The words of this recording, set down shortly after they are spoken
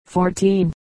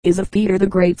14. Is of Peter the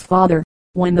Great's father.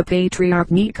 When the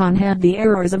patriarch Nikon had the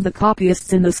errors of the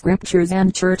copyists in the scriptures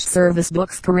and church service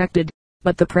books corrected,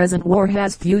 but the present war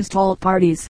has fused all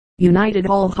parties, united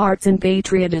all hearts in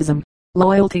patriotism,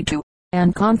 loyalty to,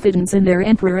 and confidence in their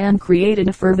emperor, and created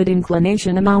a fervid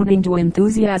inclination amounting to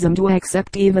enthusiasm to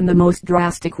accept even the most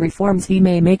drastic reforms he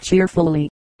may make cheerfully,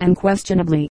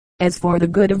 unquestionably, as for the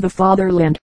good of the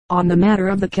fatherland. On the matter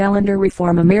of the calendar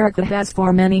reform, America has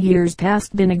for many years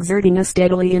past been exerting a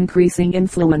steadily increasing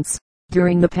influence.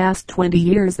 During the past 20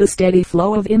 years the steady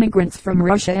flow of immigrants from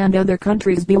Russia and other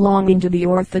countries belonging to the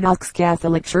Orthodox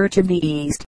Catholic Church of the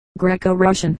East,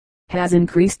 Greco-Russian, has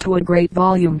increased to a great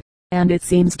volume, and it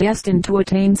seems destined to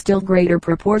attain still greater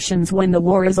proportions when the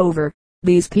war is over.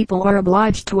 These people are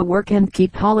obliged to a work and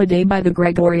keep holiday by the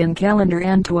Gregorian calendar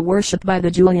and to a worship by the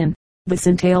Julian. This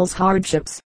entails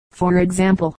hardships. For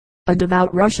example, a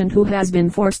devout Russian who has been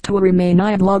forced to remain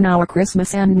idle on our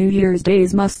Christmas and New Year's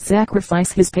days must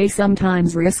sacrifice his pay,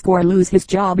 sometimes risk or lose his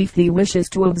job if he wishes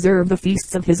to observe the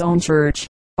feasts of his own church.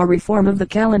 A reform of the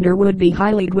calendar would be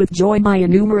hailed with joy by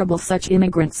innumerable such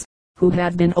immigrants, who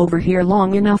have been over here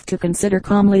long enough to consider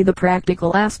calmly the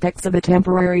practical aspects of a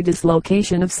temporary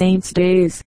dislocation of saints'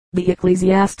 days. The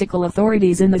ecclesiastical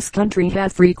authorities in this country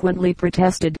have frequently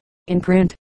protested, in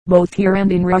print, both here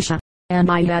and in Russia, and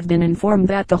I have been informed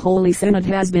that the Holy Synod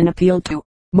has been appealed to,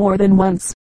 more than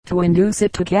once, to induce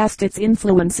it to cast its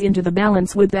influence into the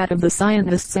balance with that of the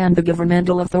scientists and the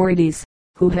governmental authorities,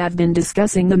 who have been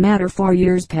discussing the matter for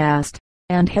years past,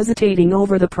 and hesitating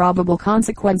over the probable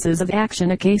consequences of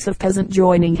action. A case of peasant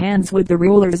joining hands with the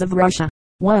rulers of Russia,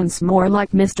 once more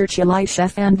like Mr.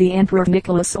 Chilyshev and the Emperor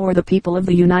Nicholas, or the people of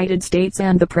the United States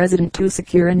and the President, to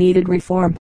secure a needed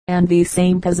reform. And these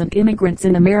same peasant immigrants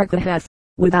in America have,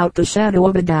 without the shadow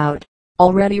of a doubt,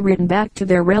 already written back to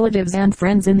their relatives and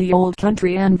friends in the old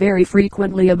country, and very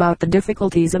frequently about the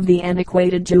difficulties of the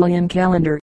antiquated Julian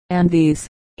calendar, and these,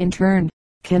 in turn,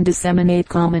 can disseminate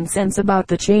common sense about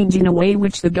the change in a way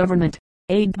which the government,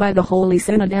 aided by the Holy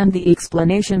Synod and the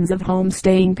explanations of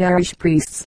home-staying parish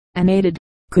priests, unaided,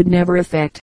 could never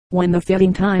effect. When the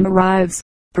fitting time arrives,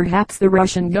 perhaps the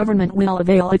Russian government will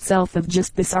avail itself of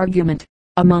just this argument,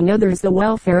 among others the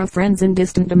welfare of friends in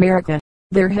distant America.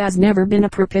 There has never been a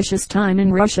propitious time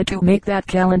in Russia to make that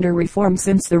calendar reform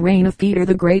since the reign of Peter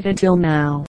the Great until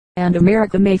now, and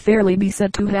America may fairly be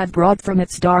said to have brought from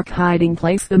its dark hiding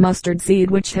place the mustard seed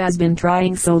which has been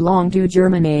trying so long to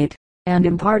germinate, and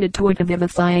imparted to it a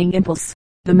vivifying impulse.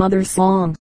 The Mother's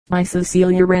Song, by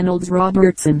Cecilia Reynolds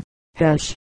Robertson.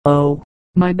 Hush, oh,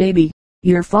 my baby,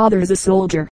 your father's a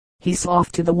soldier, he's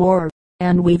off to the war,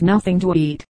 and we've nothing to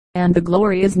eat, and the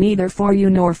glory is neither for you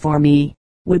nor for me,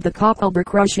 with the cockleburr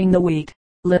crushing the wheat.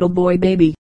 Little boy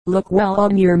baby, look well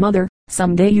on your mother.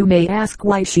 Some day you may ask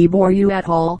why she bore you at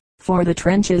all, for the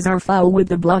trenches are foul with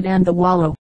the blood and the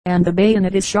wallow, and the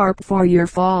bayonet is sharp for your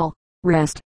fall.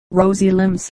 Rest, rosy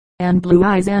limbs, and blue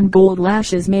eyes and gold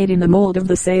lashes made in the mold of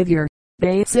the Savior.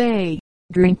 They say,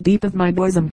 drink deep of my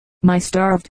bosom, my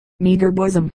starved, meager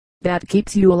bosom, that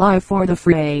keeps you alive for the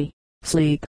fray.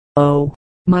 Sleep, oh,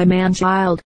 my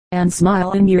man-child, and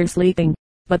smile in your sleeping.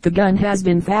 But the gun has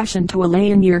been fashioned to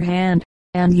lay in your hand,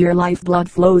 and your lifeblood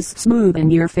flows smooth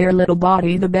in your fair little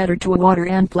body the better to water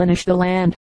and plenish the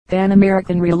land.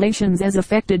 Pan-American relations as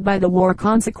affected by the war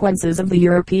consequences of the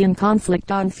European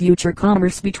conflict on future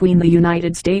commerce between the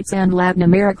United States and Latin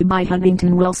America, by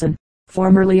Huntington Wilson,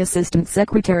 formerly Assistant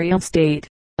Secretary of State.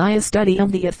 A study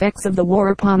of the effects of the war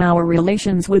upon our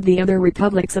relations with the other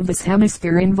republics of this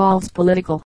hemisphere involves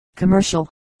political, commercial,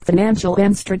 financial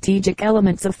and strategic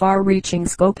elements of far-reaching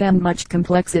scope and much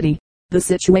complexity. The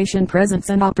situation presents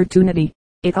an opportunity.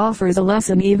 It offers a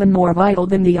lesson even more vital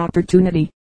than the opportunity.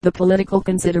 The political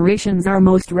considerations are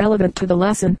most relevant to the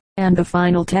lesson, and the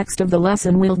final text of the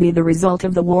lesson will be the result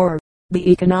of the war.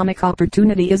 The economic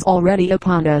opportunity is already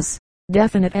upon us,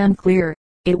 definite and clear.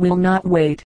 It will not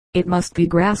wait. It must be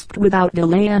grasped without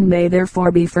delay and may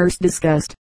therefore be first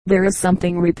discussed. There is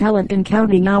something repellent in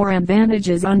counting our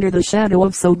advantages under the shadow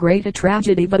of so great a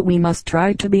tragedy, but we must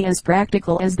try to be as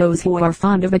practical as those who are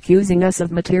fond of accusing us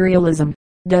of materialism.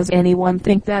 Does anyone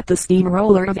think that the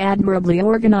steamroller of admirably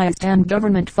organized and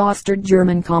government-fostered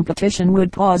German competition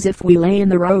would pause if we lay in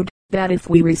the road, that if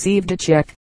we received a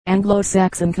check,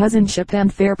 Anglo-Saxon cousinship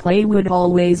and fair play would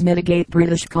always mitigate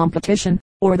British competition,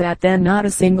 or that then not a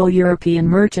single European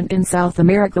merchant in South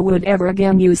America would ever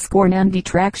again use scorn and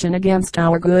detraction against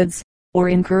our goods, or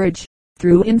encourage,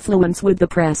 through influence with the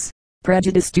press,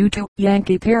 prejudice due to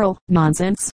Yankee peril?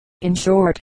 Nonsense. In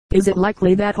short, is it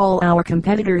likely that all our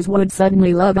competitors would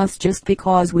suddenly love us just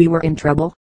because we were in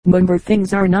trouble? Remember,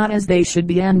 things are not as they should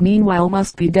be, and meanwhile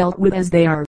must be dealt with as they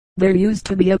are. There used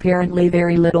to be apparently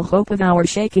very little hope of our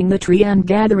shaking the tree and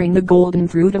gathering the golden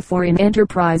fruit of foreign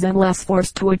enterprise unless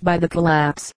forced to it by the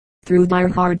collapse, through dire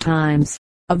hard times,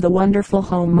 of the wonderful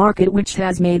home market which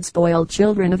has made spoiled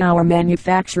children of our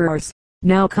manufacturers.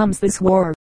 Now comes this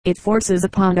war. It forces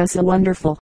upon us a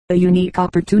wonderful, a unique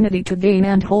opportunity to gain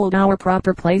and hold our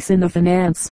proper place in the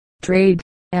finance, trade,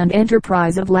 and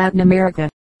enterprise of Latin America.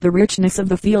 The richness of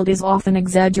the field is often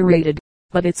exaggerated,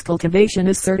 but its cultivation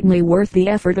is certainly worth the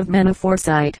effort of men of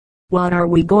foresight. What are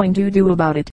we going to do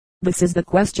about it? This is the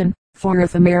question, for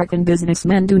if American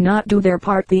businessmen do not do their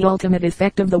part, the ultimate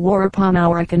effect of the war upon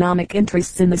our economic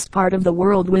interests in this part of the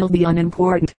world will be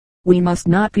unimportant. We must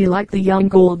not be like the young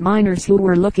gold miners who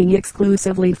were looking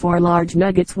exclusively for large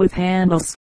nuggets with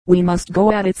handles. We must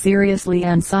go at it seriously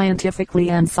and scientifically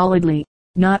and solidly,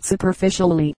 not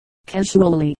superficially,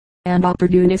 casually, and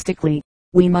opportunistically.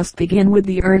 We must begin with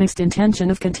the earnest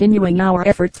intention of continuing our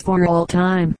efforts for all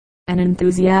time. An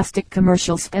enthusiastic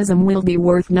commercial spasm will be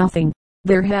worth nothing.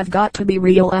 There have got to be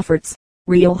real efforts,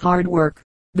 real hard work,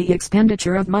 the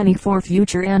expenditure of money for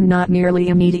future and not merely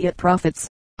immediate profits,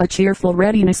 a cheerful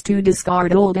readiness to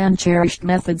discard old and cherished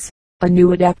methods, a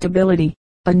new adaptability,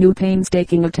 a new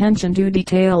painstaking attention to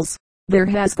details. There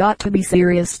has got to be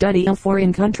serious study of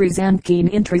foreign countries and keen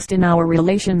interest in our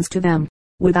relations to them.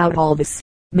 Without all this,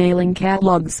 mailing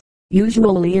catalogs,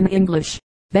 usually in English,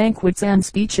 banquets and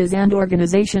speeches and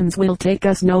organizations will take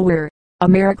us nowhere.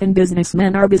 American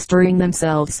businessmen are bestirring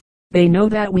themselves. They know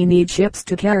that we need ships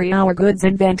to carry our goods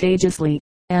advantageously,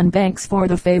 and banks for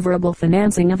the favorable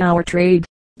financing of our trade.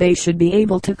 They should be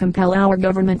able to compel our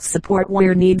government's support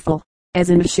where needful, as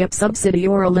in a ship subsidy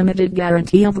or a limited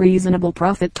guarantee of reasonable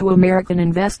profit to American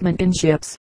investment in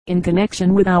ships, in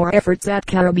connection with our efforts at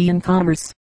Caribbean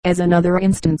commerce. As another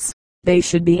instance, they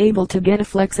should be able to get a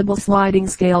flexible sliding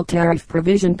scale tariff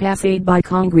provision passed by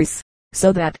Congress,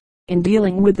 so that, in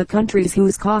dealing with the countries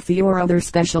whose coffee or other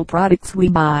special products we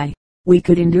buy, we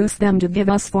could induce them to give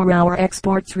us for our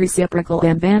exports reciprocal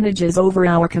advantages over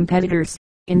our competitors.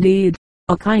 Indeed,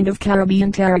 a kind of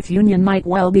Caribbean tariff union might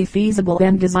well be feasible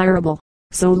and desirable.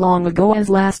 So long ago as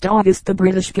last August the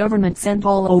British government sent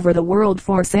all over the world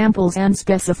for samples and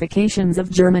specifications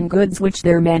of German goods which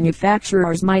their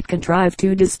manufacturers might contrive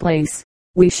to displace.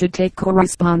 We should take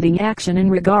corresponding action in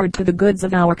regard to the goods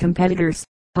of our competitors.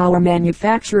 Our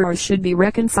manufacturers should be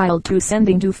reconciled to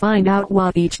sending to find out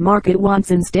what each market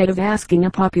wants instead of asking a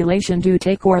population to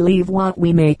take or leave what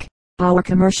we make. Our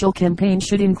commercial campaign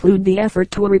should include the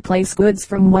effort to replace goods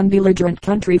from one belligerent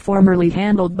country formerly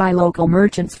handled by local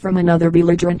merchants from another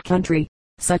belligerent country,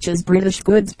 such as British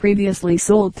goods previously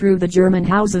sold through the German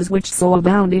houses which so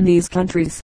abound in these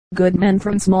countries. Good men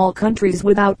from small countries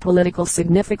without political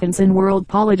significance in world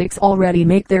politics already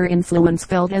make their influence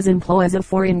felt as employees of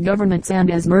foreign governments and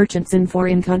as merchants in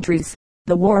foreign countries.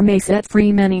 The war may set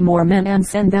free many more men and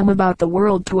send them about the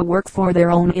world to work for their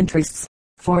own interests,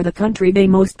 for the country they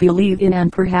most believe in,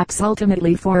 and perhaps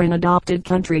ultimately for an adopted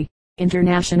country.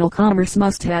 International commerce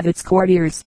must have its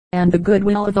courtiers, and the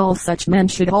goodwill of all such men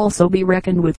should also be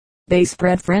reckoned with. They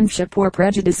spread friendship or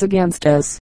prejudice against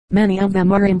us. Many of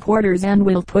them are importers and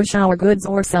will push our goods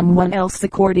or someone else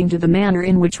according to the manner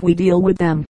in which we deal with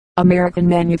them. American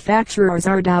manufacturers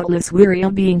are doubtless weary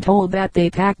of being told that they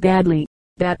pack badly,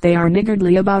 that they are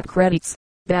niggardly about credits,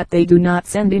 that they do not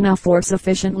send enough or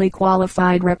sufficiently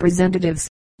qualified representatives,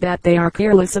 that they are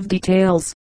careless of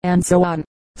details, and so on.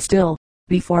 Still,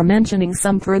 before mentioning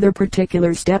some further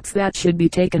particular steps that should be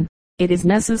taken, it is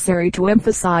necessary to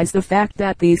emphasize the fact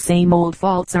that these same old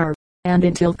faults are, and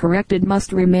until corrected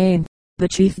must remain, the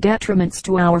chief detriments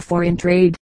to our foreign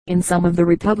trade. In some of the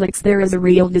republics there is a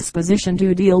real disposition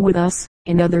to deal with us,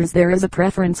 in others there is a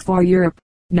preference for Europe.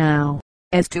 Now,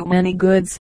 as to many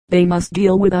goods, they must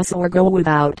deal with us or go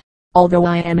without. Although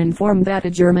I am informed that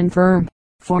a German firm,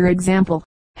 for example,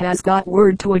 has got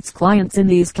word to its clients in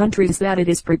these countries that it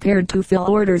is prepared to fill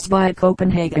orders via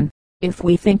Copenhagen. If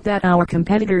we think that our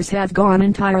competitors have gone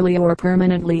entirely or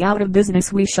permanently out of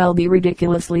business, we shall be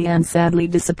ridiculously and sadly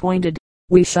disappointed.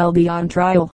 We shall be on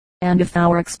trial, and if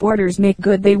our exporters make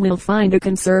good they will find a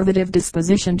conservative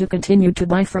disposition to continue to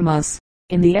buy from us.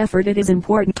 In the effort it is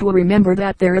important to remember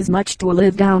that there is much to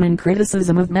live down in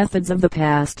criticism of methods of the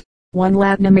past. One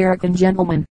Latin American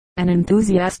gentleman, an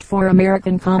enthusiast for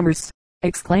American commerce,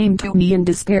 exclaimed to me in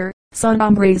despair, "Son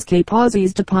hombres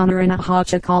capaces de poner en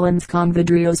hacha Collins con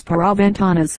vidrios para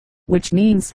ventanas," which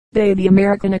means, they the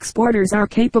American exporters are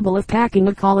capable of packing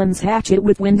a Collins hatchet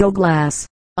with window glass.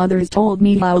 Others told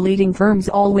me how leading firms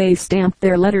always stamped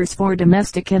their letters for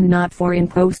domestic and not foreign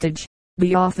postage.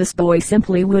 The office boy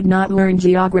simply would not learn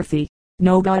geography.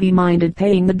 Nobody minded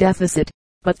paying the deficit,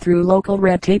 but through local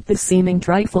red tape this seeming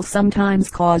trifle sometimes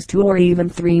caused 2 or even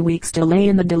 3 weeks delay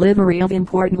in the delivery of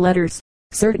important letters.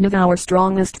 Certain of our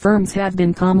strongest firms have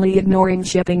been calmly ignoring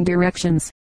shipping directions.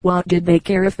 What did they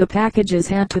care if the packages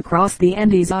had to cross the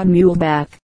Andes on muleback?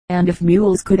 And if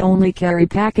mules could only carry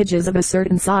packages of a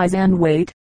certain size and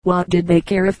weight, what did they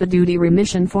care if the duty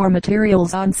remission for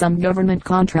materials on some government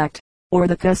contract, or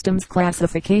the customs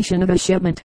classification of a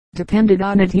shipment, depended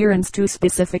on adherence to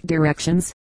specific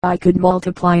directions? I could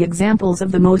multiply examples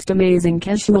of the most amazing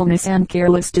casualness and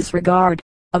careless disregard,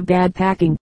 of bad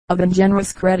packing, of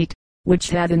ungenerous credit, which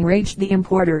had enraged the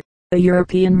importer, a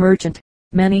European merchant,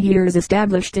 many years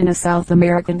established in a South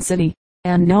American city,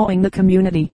 and knowing the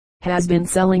community, has been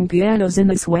selling pianos in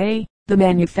this way. The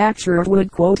manufacturer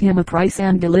would quote him a price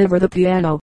and deliver the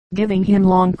piano, giving him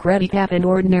long credit at an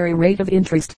ordinary rate of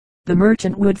interest. The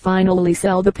merchant would finally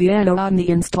sell the piano on the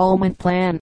installment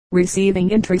plan, receiving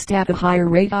interest at a higher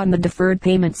rate on the deferred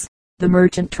payments. The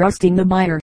merchant trusting the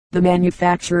buyer, the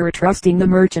manufacturer trusting the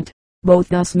merchant, both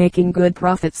thus making good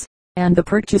profits, and the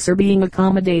purchaser being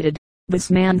accommodated.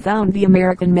 This man found the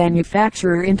American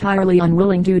manufacturer entirely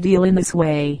unwilling to deal in this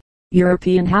way.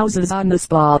 European houses on the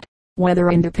spot, whether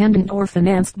independent or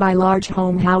financed by large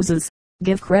home houses,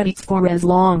 give credits for as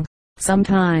long,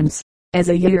 sometimes, as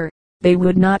a year. They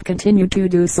would not continue to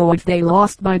do so if they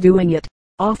lost by doing it.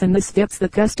 Often this fits the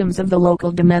customs of the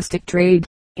local domestic trade.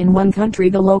 In one country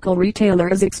the local retailer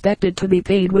is expected to be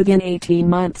paid within 18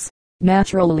 months.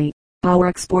 Naturally, our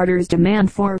exporter's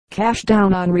demand for cash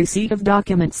down on receipt of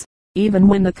documents, even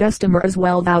when the customer is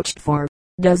well vouched for,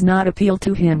 does not appeal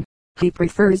to him. He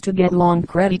prefers to get long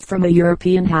credit from a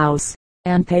European house,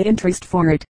 and pay interest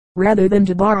for it, rather than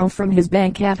to borrow from his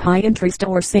bank at high interest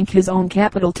or sink his own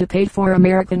capital to pay for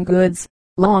American goods,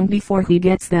 long before he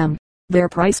gets them, their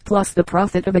price plus the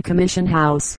profit of a commission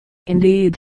house.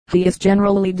 Indeed, he is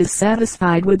generally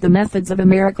dissatisfied with the methods of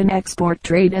American export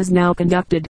trade as now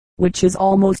conducted, which is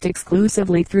almost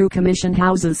exclusively through commission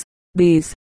houses.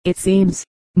 These, it seems,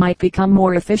 might become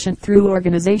more efficient through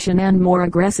organization and more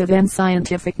aggressive and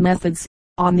scientific methods.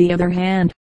 On the other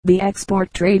hand, the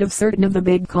export trade of certain of the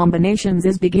big combinations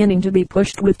is beginning to be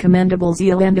pushed with commendable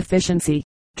zeal and efficiency.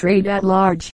 Trade at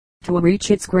large, to reach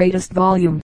its greatest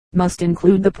volume, must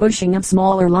include the pushing of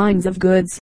smaller lines of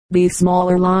goods. These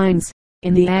smaller lines,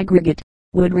 in the aggregate,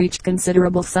 would reach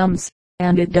considerable sums,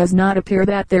 and it does not appear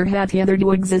that there had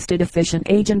hitherto existed efficient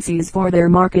agencies for their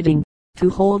marketing. To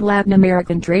hold Latin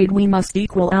American trade we must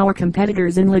equal our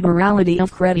competitors in liberality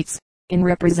of credits, in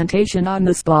representation on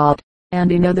the spot,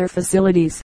 and in other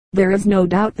facilities. There is no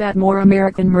doubt that more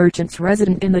American merchants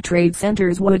resident in the trade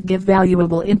centers would give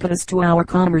valuable impetus to our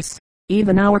commerce.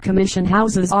 Even our commission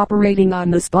houses operating on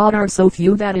the spot are so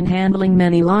few that in handling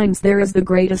many lines there is the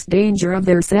greatest danger of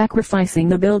their sacrificing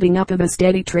the building up of a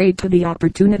steady trade to the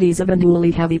opportunities of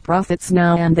unduly heavy profits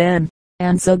now and then,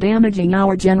 and so damaging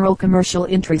our general commercial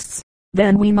interests.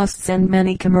 Then we must send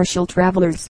many commercial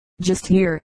travelers. Just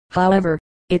here, however,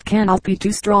 it cannot be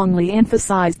too strongly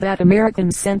emphasized that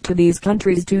Americans sent to these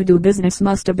countries to do business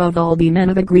must above all be men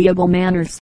of agreeable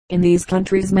manners. In these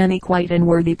countries many quite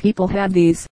unworthy people have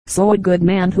these, so a good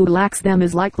man who lacks them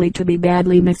is likely to be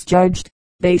badly misjudged.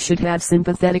 They should have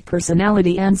sympathetic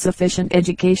personality and sufficient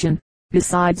education,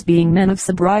 besides being men of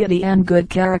sobriety and good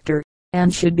character,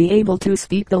 and should be able to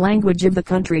speak the language of the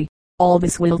country. All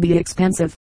this will be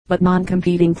expensive, but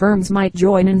non-competing firms might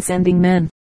join in sending men,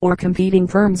 or competing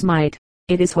firms might,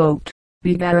 it is hoped,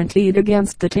 be guaranteed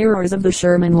against the terrors of the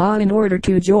Sherman Law in order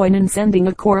to join in sending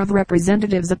a corps of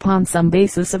representatives upon some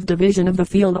basis of division of the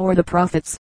field or the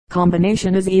profits.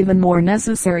 Combination is even more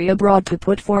necessary abroad to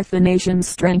put forth the nation's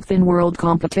strength in world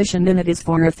competition than it is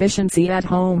for efficiency at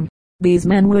home. These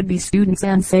men would be students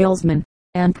and salesmen,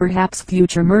 and perhaps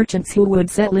future merchants who would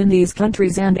settle in these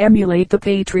countries and emulate the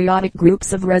patriotic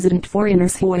groups of resident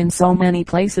foreigners who in so many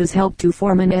places help to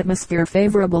form an atmosphere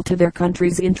favorable to their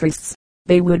country's interests.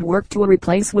 They would work to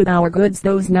replace with our goods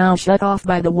those now shut off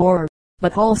by the war,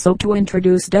 but also to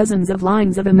introduce dozens of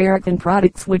lines of American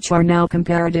products which are now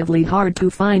comparatively hard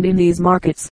to find in these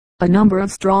markets. A number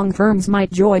of strong firms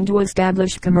might join to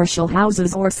establish commercial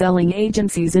houses or selling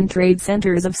agencies in trade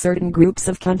centers of certain groups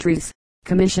of countries.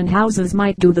 Commission houses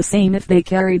might do the same if they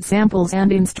carried samples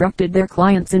and instructed their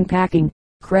clients in packing,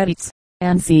 credits,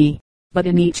 and c. But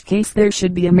in each case there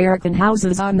should be American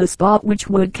houses on the spot which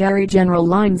would carry general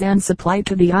lines and supply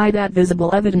to the eye that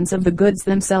visible evidence of the goods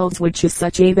themselves which is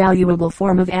such a valuable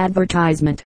form of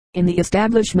advertisement. In the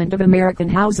establishment of American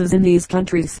houses in these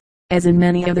countries, as in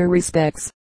many other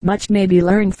respects, much may be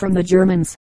learned from the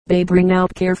Germans. They bring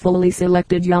out carefully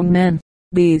selected young men,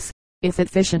 These, if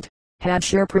efficient, had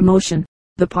share promotion.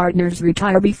 The partners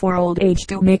retire before old age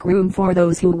to make room for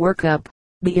those who work up.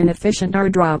 The inefficient are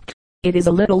dropped. It is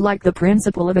a little like the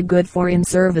principle of a good foreign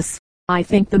service. I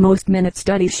think the most minute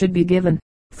study should be given,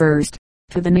 first,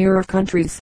 to the nearer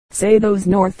countries, say those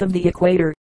north of the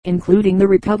equator, including the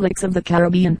republics of the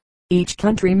Caribbean. Each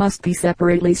country must be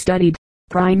separately studied.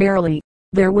 Primarily,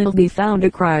 there will be found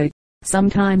a cry,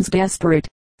 sometimes desperate,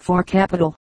 for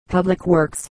capital. Public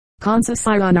works,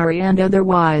 concessionary and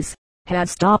otherwise, have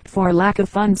stopped for lack of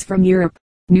funds from Europe.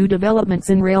 New developments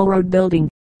in railroad building,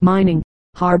 mining,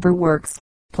 harbor works,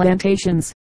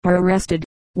 plantations, are arrested.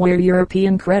 Where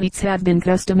European credits have been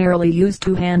customarily used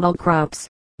to handle crops,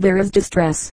 there is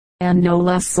distress, and no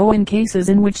less so in cases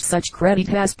in which such credit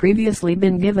has previously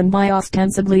been given by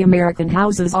ostensibly American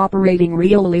houses operating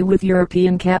really with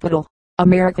European capital.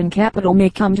 American capital may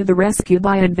come to the rescue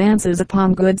by advances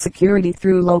upon good security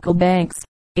through local banks.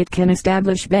 It can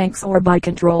establish banks or by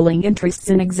controlling interests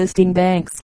in existing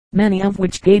banks, many of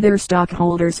which pay their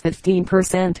stockholders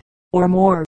 15% or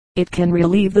more. It can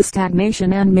relieve the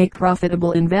stagnation and make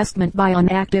profitable investment by an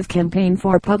active campaign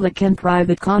for public and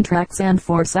private contracts and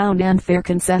for sound and fair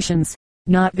concessions,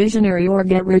 not visionary or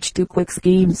get-rich-too-quick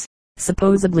schemes.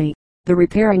 Supposedly, the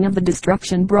repairing of the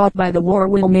destruction brought by the war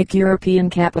will make European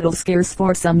capital scarce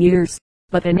for some years,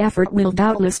 but an effort will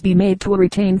doubtless be made to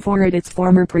retain for it its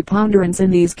former preponderance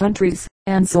in these countries,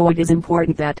 and so it is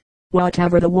important that,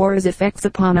 whatever the war's effects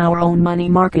upon our own money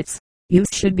markets, use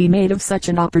should be made of such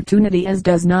an opportunity as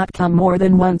does not come more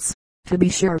than once. To be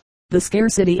sure, the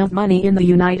scarcity of money in the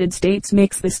United States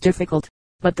makes this difficult,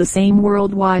 but the same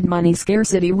worldwide money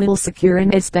scarcity will secure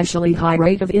an especially high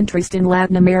rate of interest in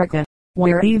Latin America,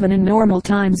 where even in normal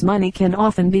times money can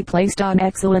often be placed on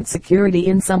excellent security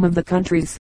in some of the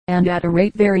countries, and at a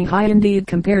rate very high indeed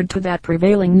compared to that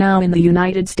prevailing now in the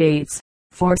United States.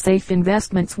 For safe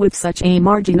investments with such a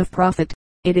margin of profit,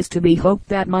 it is to be hoped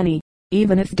that money,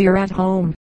 even if dear at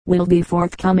home, will be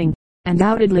forthcoming.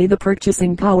 Undoubtedly the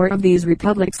purchasing power of these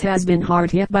republics has been hard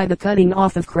hit by the cutting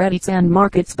off of credits and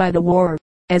markets by the war,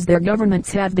 as their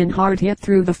governments have been hard hit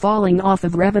through the falling off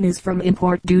of revenues from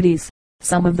import duties.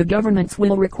 Some of the governments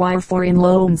will require foreign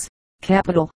loans.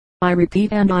 Capital, I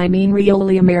repeat and I mean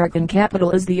really American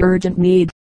capital, is the urgent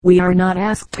need. We are not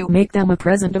asked to make them a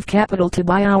present of capital to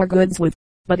buy our goods with.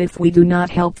 But if we do not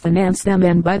help finance them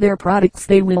and buy their products,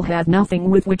 they will have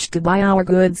nothing with which to buy our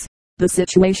goods. The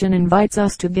situation invites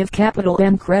us to give capital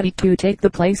and credit to take the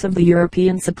place of the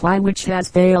European supply which has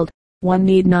failed. One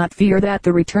need not fear that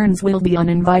the returns will be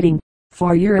uninviting,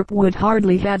 for Europe would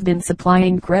hardly have been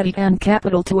supplying credit and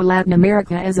capital to Latin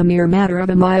America as a mere matter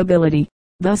of amiability.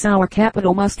 Thus our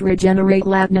capital must regenerate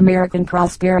Latin American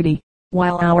prosperity,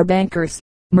 while our bankers,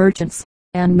 merchants,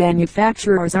 and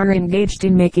manufacturers are engaged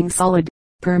in making solid,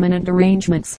 permanent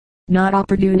arrangements, not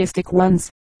opportunistic ones,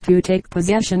 to take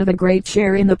possession of a great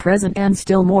share in the present and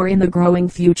still more in the growing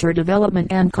future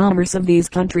development and commerce of these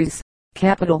countries.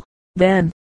 Capital,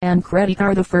 then, and credit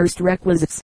are the first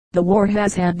requisites. The war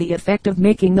has had the effect of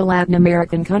making the Latin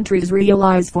American countries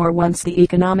realize for once the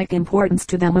economic importance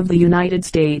to them of the United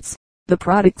States. The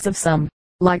products of some,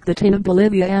 like the tin of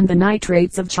Bolivia and the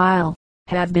nitrates of Chile,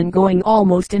 have been going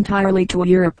almost entirely to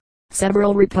Europe.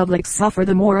 Several republics suffer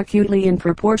the more acutely in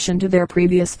proportion to their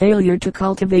previous failure to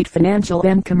cultivate financial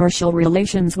and commercial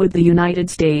relations with the United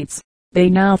States. They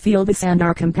now feel this and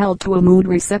are compelled to a mood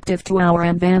receptive to our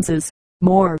advances.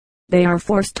 More, they are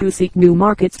forced to seek new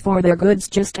markets for their goods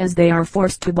just as they are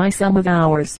forced to buy some of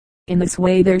ours. In this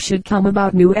way there should come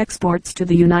about new exports to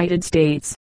the United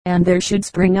States, and there should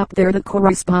spring up there the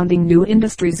corresponding new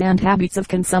industries and habits of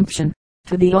consumption,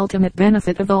 to the ultimate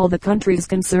benefit of all the countries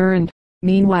concerned.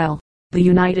 Meanwhile, the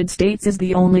United States is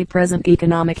the only present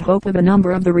economic hope of a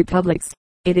number of the republics.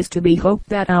 It is to be hoped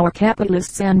that our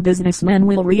capitalists and businessmen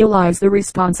will realize the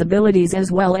responsibilities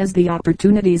as well as the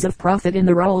opportunities of profit in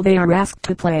the role they are asked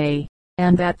to play,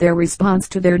 and that their response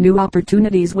to their new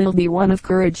opportunities will be one of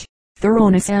courage,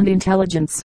 thoroughness and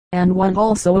intelligence, and one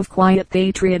also of quiet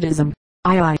patriotism.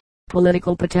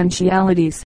 Political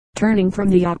potentialities, turning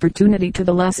from the opportunity to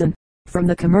the lesson, from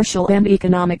the commercial and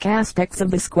economic aspects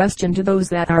of this question to those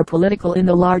that are political in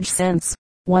the large sense.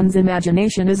 One's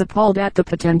imagination is appalled at the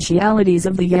potentialities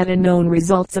of the yet unknown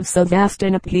results of so vast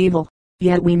an upheaval.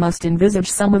 Yet we must envisage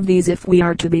some of these if we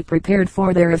are to be prepared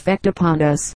for their effect upon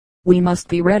us. We must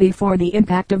be ready for the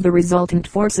impact of the resultant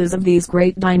forces of these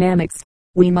great dynamics.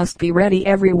 We must be ready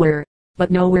everywhere,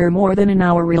 but nowhere more than in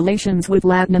our relations with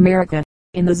Latin America,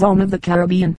 in the zone of the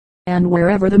Caribbean, and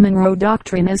wherever the Monroe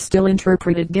Doctrine as still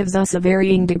interpreted gives us a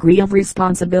varying degree of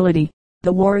responsibility.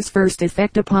 The war's first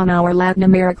effect upon our Latin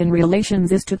American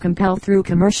relations is to compel through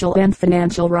commercial and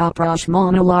financial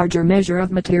rapprochement a larger measure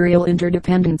of material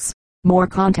interdependence, more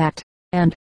contact,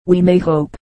 and, we may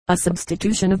hope, a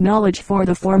substitution of knowledge for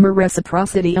the former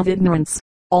reciprocity of ignorance.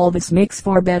 All this makes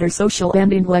for better social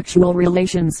and intellectual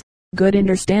relations, good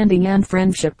understanding and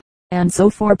friendship, and so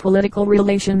for political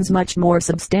relations much more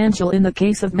substantial in the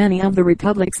case of many of the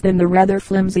republics than the rather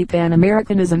flimsy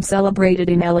Pan-Americanism celebrated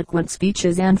in eloquent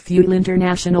speeches and futile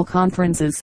international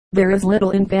conferences. There is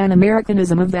little in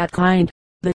Pan-Americanism of that kind.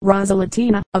 The Rosa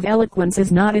Latina of eloquence is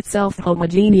not itself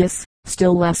homogeneous,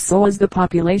 still less so is the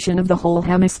population of the whole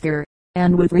hemisphere,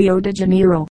 and with Rio de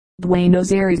Janeiro,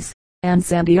 Buenos Aires, and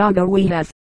Santiago we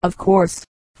have, of course,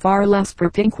 far less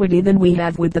propinquity than we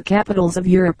have with the capitals of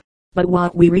Europe. But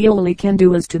what we really can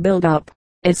do is to build up,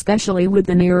 especially with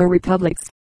the nearer republics,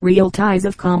 real ties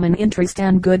of common interest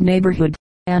and good neighborhood,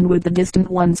 and with the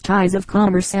distant ones ties of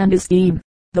commerce and esteem.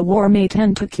 The war may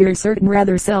tend to cure certain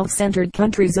rather self-centered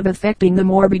countries of affecting the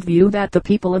morbid view that the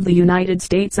people of the United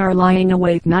States are lying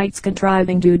awake nights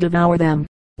contriving to devour them,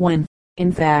 when,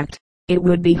 in fact, it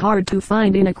would be hard to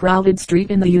find in a crowded street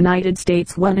in the United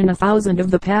States 1 in 1,000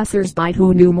 of the passers-by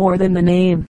who knew more than the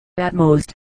name, at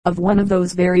most, of one of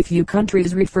those very few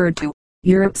countries referred to.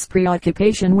 Europe's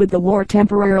preoccupation with the war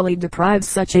temporarily deprives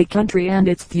such a country and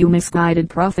its few misguided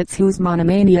prophets whose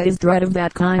monomania is dread of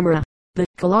that chimera, the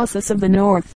Colossus of the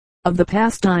North, of the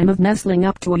pastime of nestling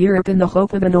up to Europe in the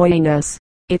hope of annoying us.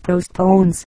 It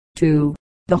postpones, too,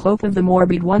 the hope of the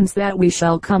morbid ones that we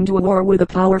shall come to a war with a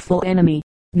powerful enemy.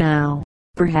 Now,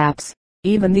 perhaps,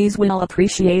 even these will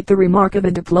appreciate the remark of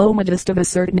a diplomatist of a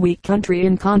certain weak country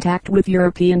in contact with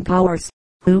European powers,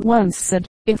 who once said,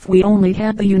 if we only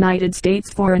had the United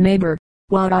States for a neighbor,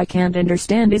 what I can't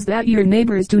understand is that your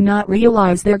neighbors do not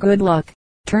realize their good luck.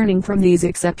 Turning from these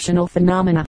exceptional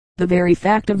phenomena, the very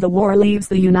fact of the war leaves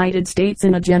the United States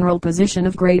in a general position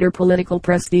of greater political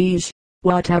prestige.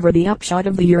 Whatever the upshot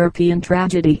of the European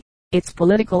tragedy, its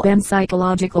political and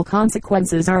psychological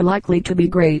consequences are likely to be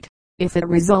great. If it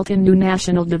result in new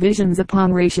national divisions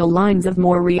upon racial lines of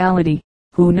more reality,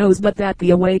 who knows but that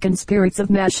the awakened spirits of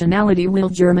nationality will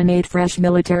germinate fresh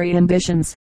military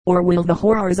ambitions, or will the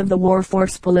horrors of the war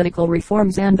force political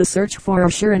reforms and the search for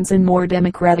assurance in more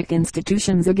democratic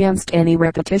institutions against any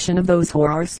repetition of those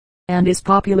horrors? And is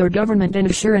popular government an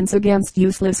assurance against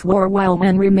useless war while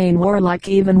men remain warlike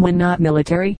even when not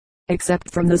military?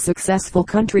 Except from the successful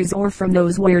countries or from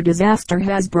those where disaster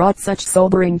has brought such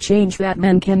sobering change that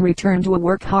men can return to a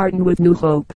work hardened with new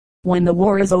hope. When the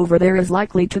war is over there is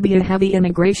likely to be a heavy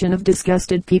immigration of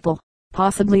disgusted people.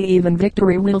 Possibly even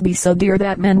victory will be so dear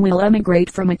that men will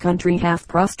emigrate from a country half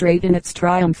prostrate in its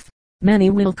triumph. Many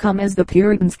will come as the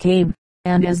Puritans came,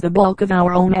 and as the bulk of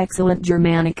our own excellent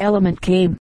Germanic element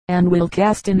came, and will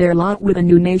cast in their lot with a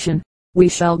new nation. We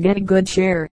shall get a good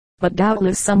share, but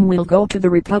doubtless some will go to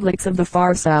the republics of the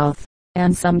far south,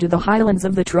 and some to the highlands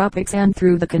of the tropics and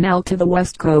through the canal to the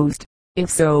west coast.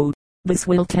 If so, this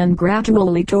will tend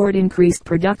gradually toward increased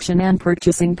production and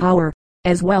purchasing power,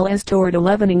 as well as toward a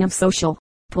leavening of social,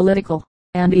 political,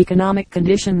 and economic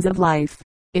conditions of life.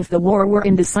 If the war were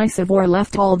indecisive or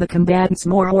left all the combatants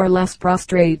more or less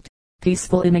prostrate,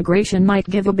 peaceful immigration might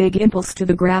give a big impulse to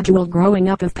the gradual growing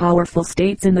up of powerful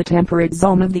states in the temperate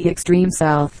zone of the extreme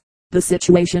south. The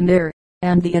situation there,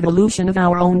 and the evolution of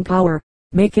our own power,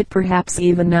 make it perhaps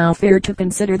even now fair to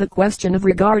consider the question of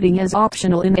regarding as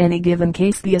optional in any given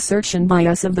case the assertion by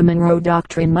us of the Monroe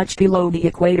Doctrine much below the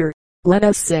equator, let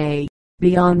us say,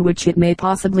 beyond which it may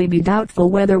possibly be doubtful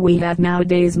whether we have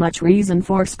nowadays much reason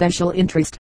for special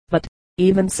interest. But,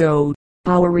 even so,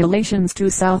 our relations to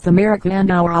South America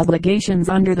and our obligations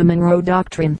under the Monroe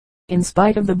Doctrine, in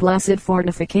spite of the blessed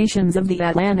fortifications of the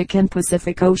Atlantic and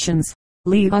Pacific Oceans,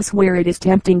 leave us where it is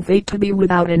tempting fate to be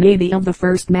without a navy of the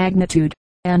first magnitude,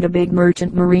 and a big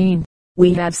merchant marine.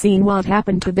 We have seen what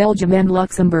happened to Belgium and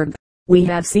Luxembourg. We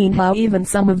have seen how even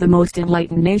some of the most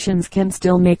enlightened nations can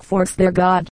still make force their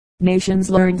god. Nations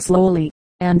learn slowly,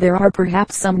 and there are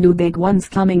perhaps some new big ones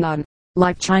coming on,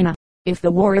 like China. If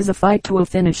the war is a fight to a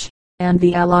finish, and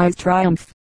the Allies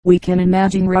triumph, we can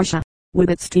imagine Russia, with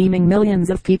its teeming millions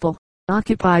of people,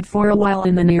 occupied for a while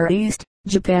in the Near East,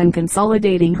 Japan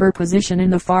consolidating her position in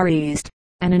the Far East,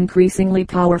 an increasingly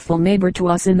powerful neighbor to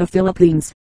us in the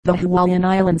Philippines, the Hawaiian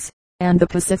Islands, and the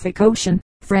Pacific Ocean,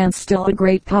 France still a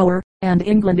great power, and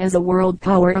England as a world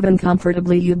power of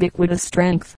uncomfortably ubiquitous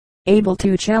strength, able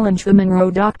to challenge the Monroe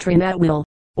Doctrine at will.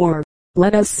 Or,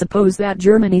 let us suppose that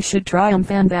Germany should triumph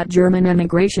and that German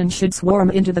emigration should swarm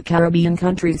into the Caribbean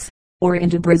countries, or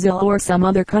into Brazil or some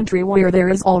other country where there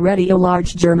is already a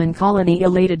large German colony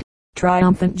elated,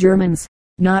 triumphant Germans,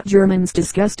 not Germans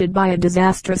disgusted by a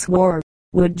disastrous war.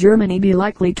 Would Germany be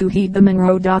likely to heed the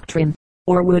Monroe Doctrine,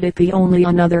 or would it be only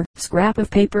another scrap of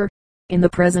paper? In the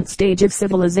present stage of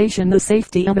civilization, the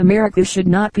safety of America should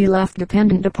not be left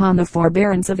dependent upon the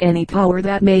forbearance of any power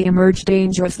that may emerge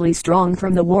dangerously strong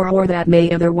from the war or that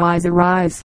may otherwise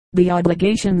arise. The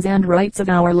obligations and rights of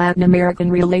our Latin American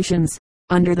relations,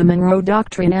 under the Monroe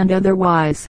Doctrine and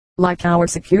otherwise, like our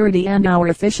security and our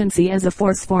efficiency as a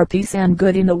force for peace and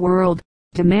good in the world,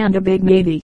 demand a big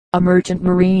navy, a merchant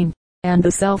marine, and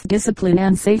the self-discipline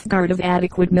and safeguard of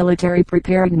adequate military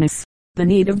preparedness. The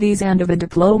need of these and of a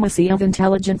diplomacy of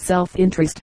intelligent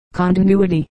self-interest,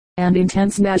 continuity, and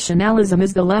intense nationalism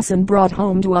is the lesson brought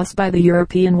home to us by the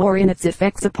European war in its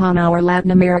effects upon our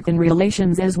Latin American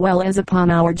relations as well as upon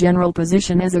our general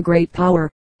position as a great power.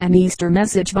 An Easter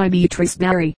message by Beatrice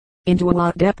Barry. Into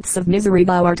what depths of misery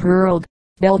thou art hurled,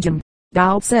 Belgium,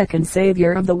 thou second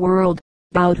savior of the world,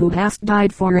 thou who hast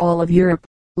died for all of Europe.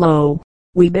 Lo,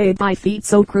 we bathe thy feet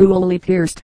so cruelly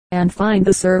pierced, and find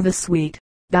the service sweet.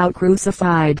 Thou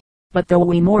crucified, but though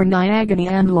we mourn thy agony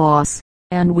and loss,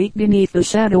 and weep beneath the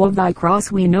shadow of thy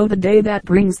cross, we know the day that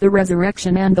brings the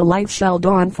resurrection, and the light shall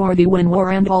dawn for thee when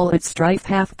war and all its strife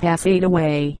hath passed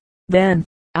away. Then,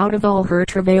 out of all her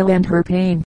travail and her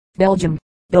pain, Belgium,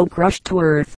 though crushed to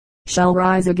earth, shall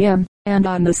rise again, and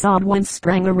on the sod whence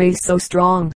sprang a race so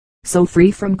strong, so free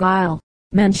from guile,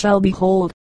 men shall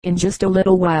behold, in just a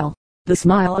little while, the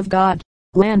smile of God.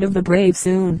 Land of the brave,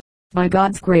 soon, by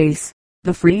God's grace,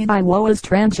 the free thy woe is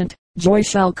transient, joy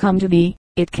shall come to thee,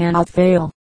 it cannot fail.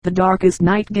 The darkest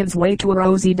night gives way to a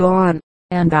rosy dawn,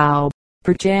 and thou,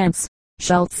 perchance,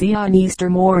 shalt see on Easter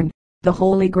morn, the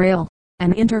Holy Grail.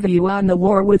 An interview on the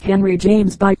war with Henry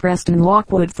James by Preston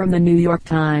Lockwood from the New York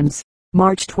Times,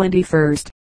 March 21,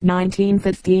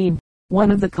 1915. One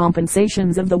of the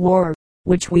compensations of the war,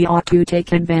 which we ought to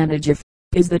take advantage of,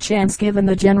 is the chance given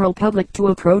the general public to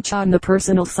approach on the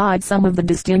personal side some of the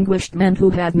distinguished men who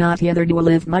have not hitherto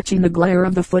lived much in the glare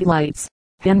of the footlights.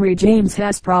 Henry James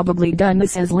has probably done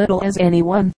this as little as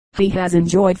anyone. He has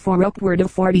enjoyed for upward of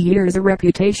 40 years a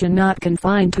reputation not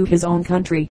confined to his own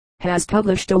country, has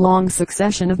published a long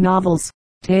succession of novels,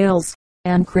 tales,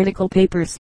 and critical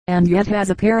papers, and yet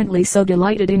has apparently so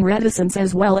delighted in reticence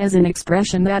as well as in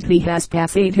expression that he has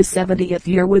passed his 70th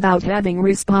year without having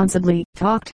responsibly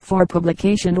talked for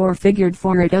publication or figured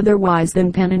for it otherwise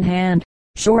than pen in hand.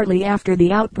 Shortly after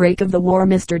the outbreak of the war,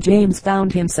 Mr. James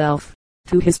found himself,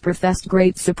 to his professed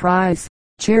great surprise,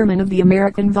 chairman of the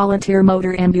American Volunteer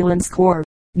Motor Ambulance Corps,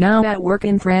 now at work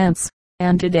in France,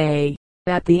 and today,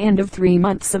 at the end of 3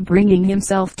 months of bringing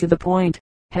himself to the point,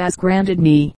 has granted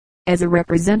me, as a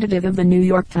representative of the New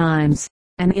York Times,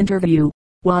 an interview.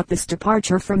 What this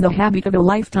departure from the habit of a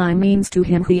lifetime means to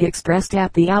him he expressed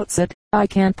at the outset, I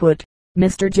can't put.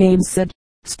 Mr. James said,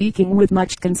 speaking with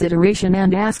much consideration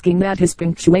and asking that his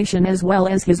punctuation as well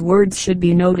as his words should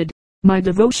be noted, my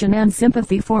devotion and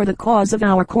sympathy for the cause of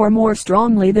our corps more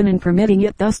strongly than in permitting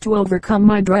it thus to overcome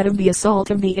my dread of the assault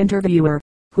of the interviewer,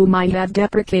 whom I have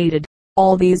deprecated,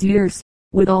 all these years,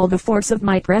 with all the force of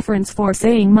my preference for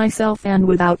saying myself and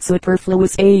without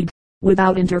superfluous aid,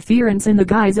 without interference in the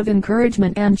guise of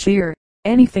encouragement and cheer,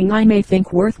 anything I may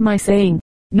think worth my saying.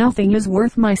 Nothing is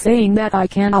worth my saying that I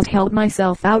cannot help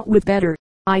myself out with better,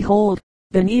 I hold,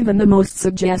 than even the most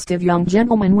suggestive young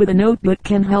gentleman with a notebook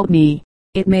can help me.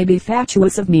 It may be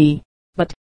fatuous of me,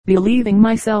 but, believing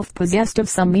myself possessed of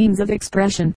some means of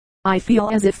expression, I feel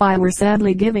as if I were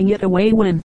sadly giving it away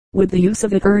when, with the use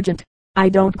of it urgent, I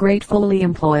don't gratefully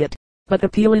employ it, but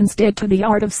appeal instead to the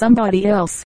art of somebody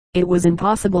else. It was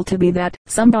impossible to be that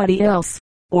somebody else,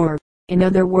 or, in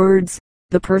other words,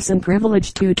 the person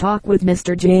privileged to talk with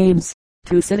Mr. James,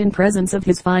 to sit in presence of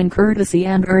his fine courtesy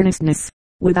and earnestness,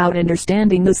 without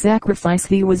understanding the sacrifice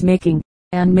he was making,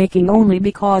 and making only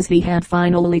because he had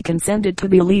finally consented to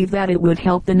believe that it would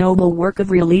help the noble work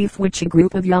of relief which a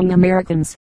group of young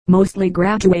Americans, mostly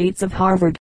graduates of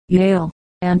Harvard, Yale,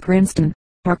 and Princeton,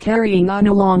 are carrying on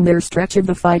along their stretch of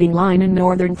the fighting line in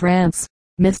northern France.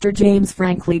 Mr. James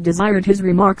frankly desired his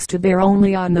remarks to bear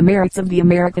only on the merits of the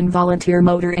American Volunteer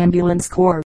Motor Ambulance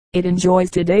Corps. It enjoys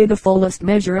today the fullest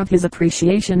measure of his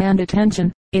appreciation and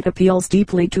attention. It appeals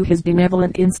deeply to his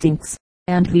benevolent instincts,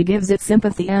 and he gives it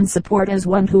sympathy and support as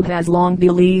one who has long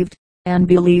believed, and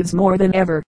believes more than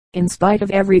ever, in spite of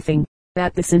everything,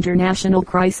 that this international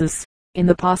crisis, in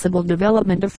the possible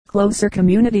development of closer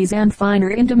communities and finer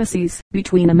intimacies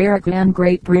between America and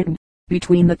Great Britain,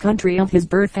 between the country of his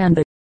birth and the